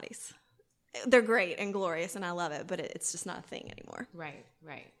bodies. They're great and glorious, and I love it, but it's just not a thing anymore. Right.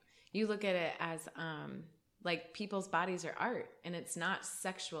 You look at it as like people's bodies are art, and it's not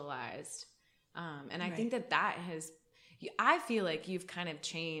sexualized. And I think that has, I feel like you've kind of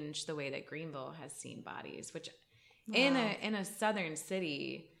changed the way that Greenville has seen bodies, which in a southern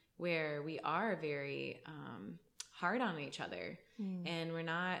city where we are very hard on each other, and we're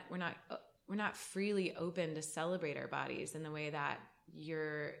not freely open to celebrate our bodies in the way that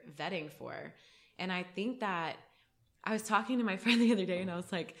you're vetting for. And I think that I was talking to my friend the other day, and I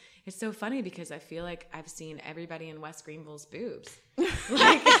was like, it's so funny because I feel like I've seen everybody in West Greenville's boobs.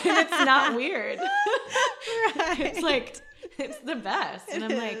 Like, it's not weird. Right. It's like, it's the best. And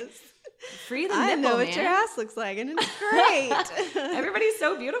I'm like, free the nipple, I know what man. your ass looks like, and it's great. Everybody's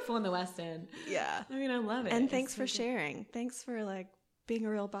so beautiful in the West End. Yeah. I mean, I love it. And thanks for sharing. Thanks for like being a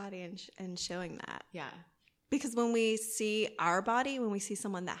real body and showing that. Yeah. Because when we see our body, when we see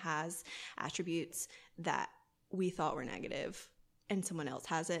someone that has attributes that we thought were negative, and someone else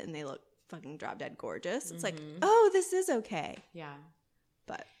has it and they look fucking drop dead gorgeous, it's like, oh, this is okay. Yeah.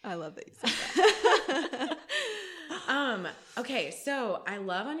 But I love that you said that. Okay, so I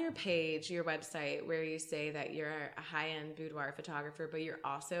love on your page, your website, where you say that you're a high-end boudoir photographer, but you're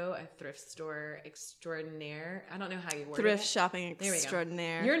also a thrift store extraordinaire. I don't know how you word it. Thrift shopping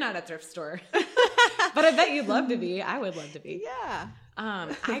extraordinaire. You're not a thrift store, but I bet you'd love to be. I would love to be. Yeah.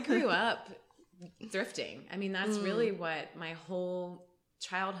 I grew up thrifting. I mean, that's really what my whole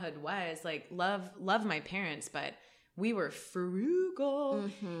childhood was. Like, love my parents, but we were frugal.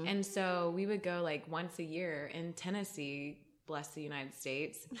 And so we would go like once a year in Tennessee, bless the United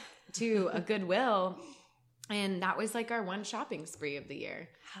States, to a Goodwill. And that was like our one shopping spree of the year.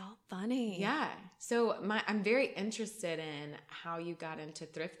 How funny. Yeah. So I'm very interested in how you got into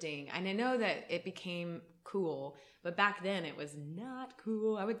thrifting. And I know that it became cool, but back then it was not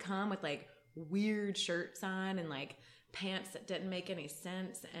cool. I would come with like weird shirts on and like pants that didn't make any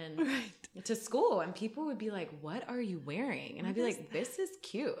sense and to school, and people would be like, "What are you wearing?" And I'd be like, "This is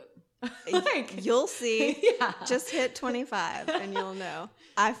cute." Like, you'll see. Yeah. Just hit 25 and you'll know.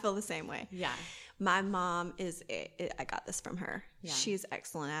 I feel the same way. Yeah. My mom I got this from her. Yeah. She's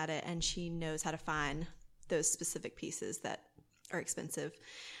excellent at it, and she knows how to find those specific pieces that are expensive.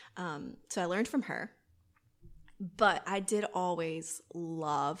 So I learned from her. But I did always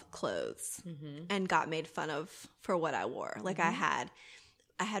love clothes and got made fun of for what I wore. Like I had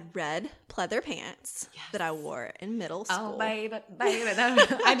red pleather pants that I wore in middle school. Oh, baby.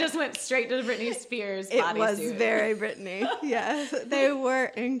 I just went straight to Britney Spears bodysuit. It was very Britney. Yeah, they were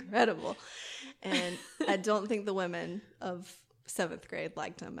incredible. And I don't think the women of 7th grade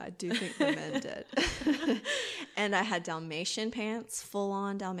liked them. I do think the men did. And I had Dalmatian pants,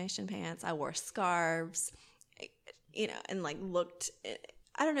 full-on Dalmatian pants. I wore scarves, and like looked,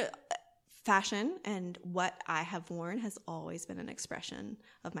 I don't know, fashion and what I have worn has always been an expression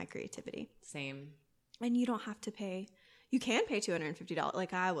of my creativity. Same. And you don't have to pay, you can pay $250.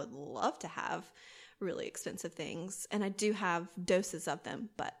 Like I would love to have really expensive things. And I do have doses of them,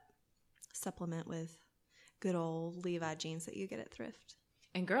 but supplement with good old Levi jeans that you get at thrift.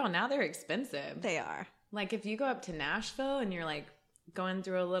 And girl, now they're expensive. They are. Like if you go up to Nashville and you're like going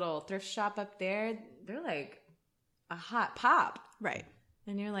through a little thrift shop up there, they're like a hot pop. Right.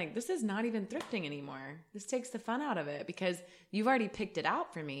 And you're like, this is not even thrifting anymore. This takes the fun out of it because you've already picked it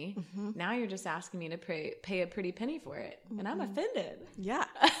out for me. Now you're just asking me to pay a pretty penny for it. And I'm offended. Yeah.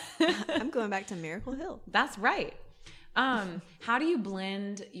 I'm going back to Miracle Hill. That's right. How do you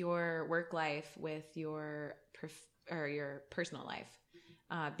blend your work life with your personal life?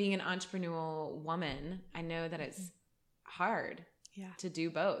 Being an entrepreneurial woman, I know that it's hard to do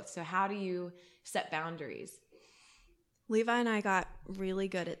both. So how do you set boundaries? Levi and I got really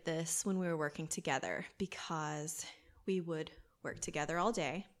good at this when we were working together because we would work together all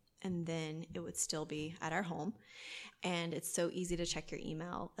day and then it would still be at our home. And it's so easy to check your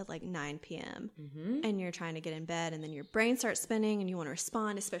email at like 9 p.m. And you're trying to get in bed and then your brain starts spinning and you want to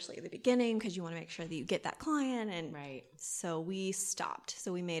respond, especially at the beginning because you want to make sure that you get that client. And so we stopped.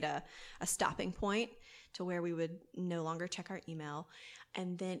 So we made a stopping point to where we would no longer check our email.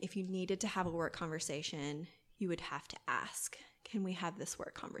 And then if you needed to have a work conversation, you would have to ask, can we have this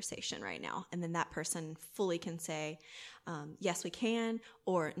work conversation right now? And then that person fully can say, yes, we can,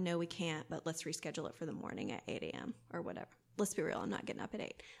 or no, we can't, but let's reschedule it for the morning at 8 a.m. or whatever. Let's be real, I'm not getting up at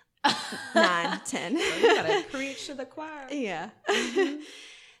 8. 9, 10. So you gotta preach to the choir. Yeah.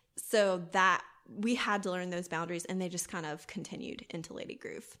 So that we had to learn those boundaries, and they just kind of continued into Lady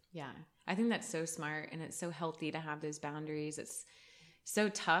Groove. Yeah. I think that's so smart, and it's so healthy to have those boundaries. It's so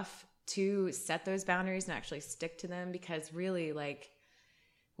tough to set those boundaries and actually stick to them because really, like,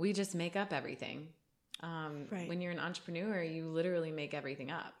 we just make up everything. When you're an entrepreneur, you literally make everything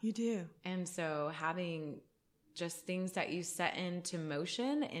up. You do. And so having just things that you set into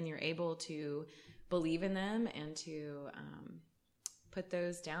motion and you're able to believe in them and to put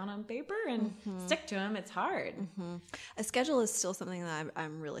those down on paper and stick to them, it's hard. A schedule is still something that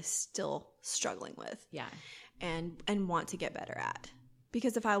I'm really still struggling with. Yeah. And want to get better at.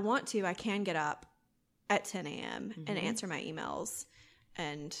 Because if I want to, I can get up at 10 a.m. and answer my emails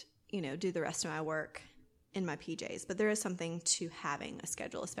and, do the rest of my work in my PJs. But there is something to having a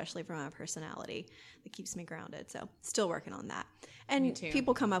schedule, especially for my personality, that keeps me grounded. So still working on that. And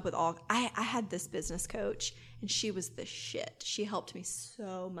people come up with I had this business coach, and she was the shit. She helped me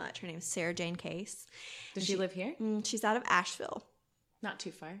so much. Her name is Sarah Jane Case. Does she live here? She's out of Asheville. Not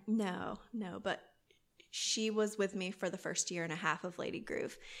too far. No, but she was with me for the first year and a half of Lady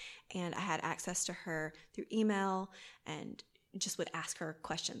Groove, and I had access to her through email and just would ask her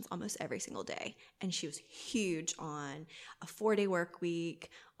questions almost every single day. And she was huge on a 4-day work week,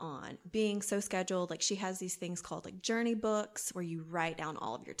 on being so scheduled. Like, she has these things called like journey books where you write down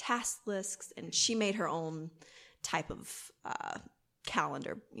all of your task lists, and she made her own type of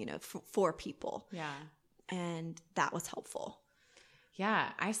calendar, for people. Yeah. And that was helpful. Yeah,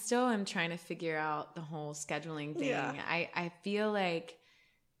 I still am trying to figure out the whole scheduling thing. Yeah. I feel like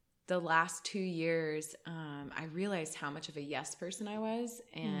the last 2 years, I realized how much of a yes person I was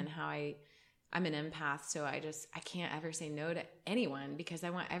and how I'm an empath. So I can't ever say no to anyone because I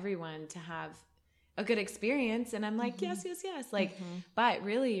want everyone to have a good experience. And I'm like, yes. Like, but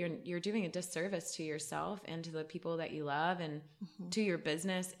really you're doing a disservice to yourself and to the people that you love and to your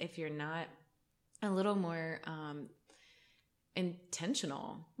business if you're not a little more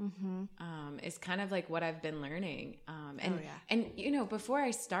intentional is kind of like what I've been learning. And you know, before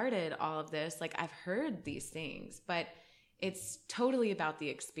I started all of this, like I've heard these things, but it's totally about the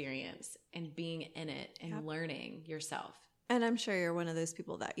experience and being in it and learning yourself. And I'm sure you're one of those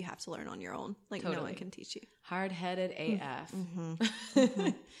people that you have to learn on your own. Like no one can teach you. Hard-headed AF.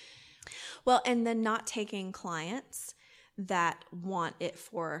 Well, and then not taking clients that want it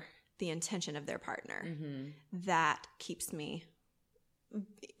for the intention of their partner. That keeps me,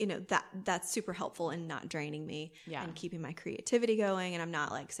 you know, that's super helpful in not draining me and keeping my creativity going. And I'm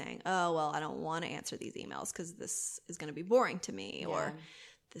not like saying, oh, well, I don't want to answer these emails because this is going to be boring to me or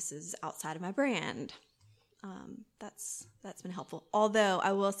this is outside of my brand. That's been helpful. Although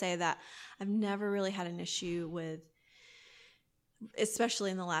I will say that I've never really had an issue with,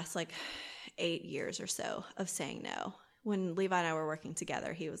 especially in the last like 8 years or so, of saying no. When Levi and I were working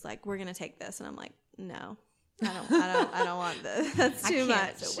together, he was like, "We're going to take this," and I'm like, "No, I don't want this. That's too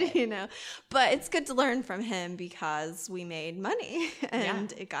much, you know." But it's good to learn from him because we made money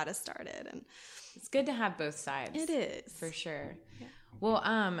and it got us started, and it's good to have both sides. It is for sure. Yeah. Well,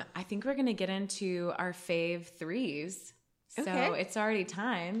 I think we're going to get into our fave threes. So it's already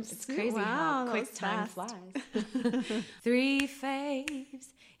time. It's crazy how quick time flies. 3 faves.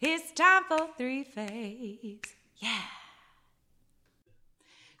 It's time for 3 faves. Yeah.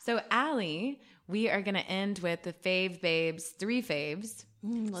 So, Allie, we are going to end with the Fave Babes 3 faves.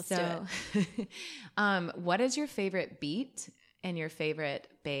 Let's do it. What is your favorite beat and your favorite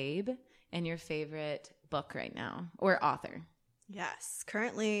babe and your favorite book right now or author? Yes.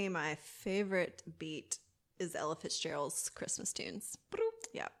 Currently, my favorite beat is Ella Fitzgerald's Christmas tunes.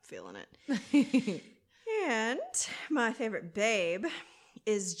 Yeah, feeling it. And my favorite babe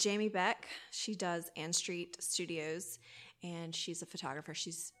is Jamie Beck. She does Ann Street Studios, and she's a photographer.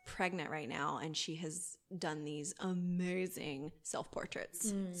 She's pregnant right now, and she has done these amazing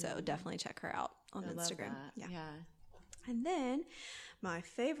self-portraits. So definitely check her out on Instagram. Yeah. And then my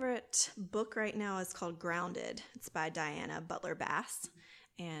favorite book right now is called Grounded. It's by Diana Butler Bass,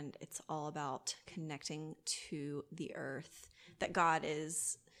 and it's all about connecting to the earth, that God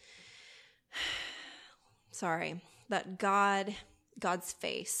is that God's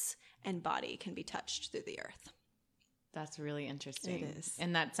face and body can be touched through the earth. That's really interesting. It is.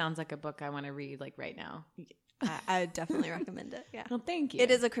 And that sounds like a book I want to read like right now. I definitely recommend it. Yeah. Well, thank you. It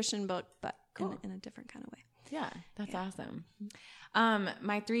is a Christian book, but in a different kind of way. Yeah, that's awesome.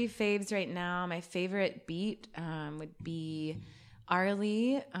 My 3 faves right now, my favorite beat would be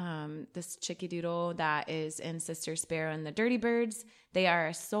Arlie, this chickie doodle that is in Sister Sparrow and the Dirty Birds. They are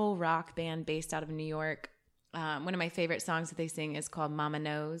a soul rock band based out of New York. One of my favorite songs that they sing is called Mama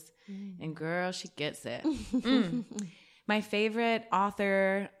Knows. And girl, she gets it. My favorite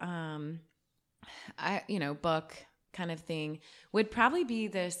author, book kind of thing would probably be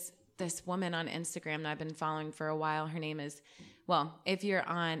this woman on Instagram that I've been following for a while. Her name is, well, if you're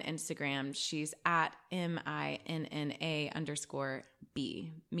on Instagram, she's at MINNA_B,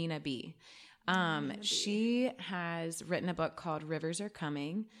 Mina B. She has written a book called Rivers Are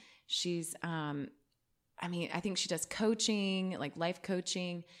Coming. She's, I think she does coaching, like life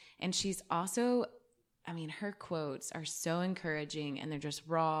coaching. And she's also, her quotes are so encouraging and they're just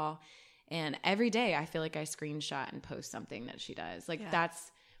raw. And every day I feel like I screenshot and post something that she does. Like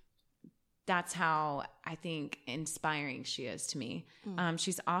that's how I think inspiring she is to me.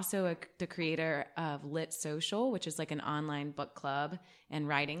 She's also the creator of Lit Social, which is like an online book club and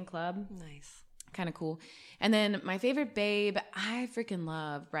writing club. Nice. Kind of cool. And then my favorite babe, I freaking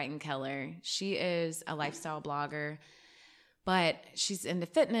love Brighton Keller. She is a lifestyle blogger, but she's into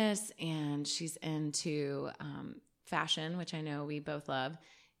fitness and she's into fashion, which I know we both love.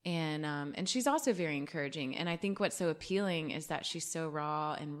 And she's also very encouraging. And I think what's so appealing is that she's so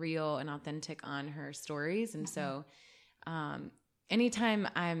raw and real and authentic on her stories. And so anytime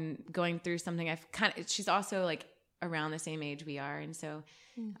I'm going through something, she's also like around the same age we are. And so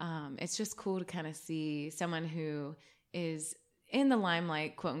it's just cool to kind of see someone who is in the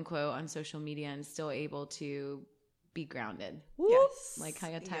limelight, quote unquote, on social media and still able to be grounded. Yes. Like how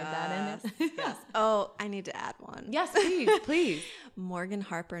you tied that in. Yes. Oh, I need to add one. Yes, please. Morgan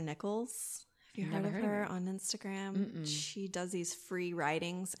Harper Nichols. Have you heard of her on Instagram? Mm-mm. She does these free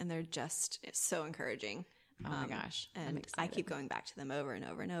writings and they're just so encouraging. Oh my gosh. And I keep going back to them over and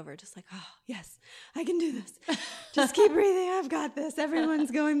over and over, just like, oh, yes, I can do this. Just keep breathing. I've got this.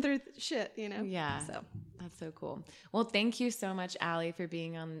 Everyone's going through shit, you know? Yeah. So that's so cool. Well, thank you so much, Allie, for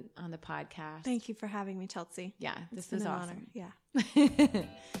being on the podcast. Thank you for having me, Chelsea. Yeah, this was awesome. Honor. Yeah.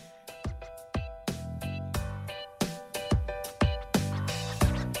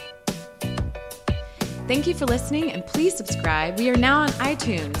 Thank you for listening, and please subscribe. We are now on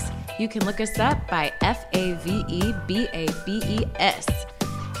iTunes. You can look us up by FAVEBABES.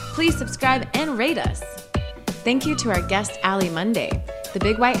 Please subscribe and rate us. Thank you to our guest, Ali Monday, the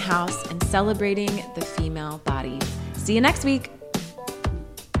Big White House and celebrating the female body. See you next week.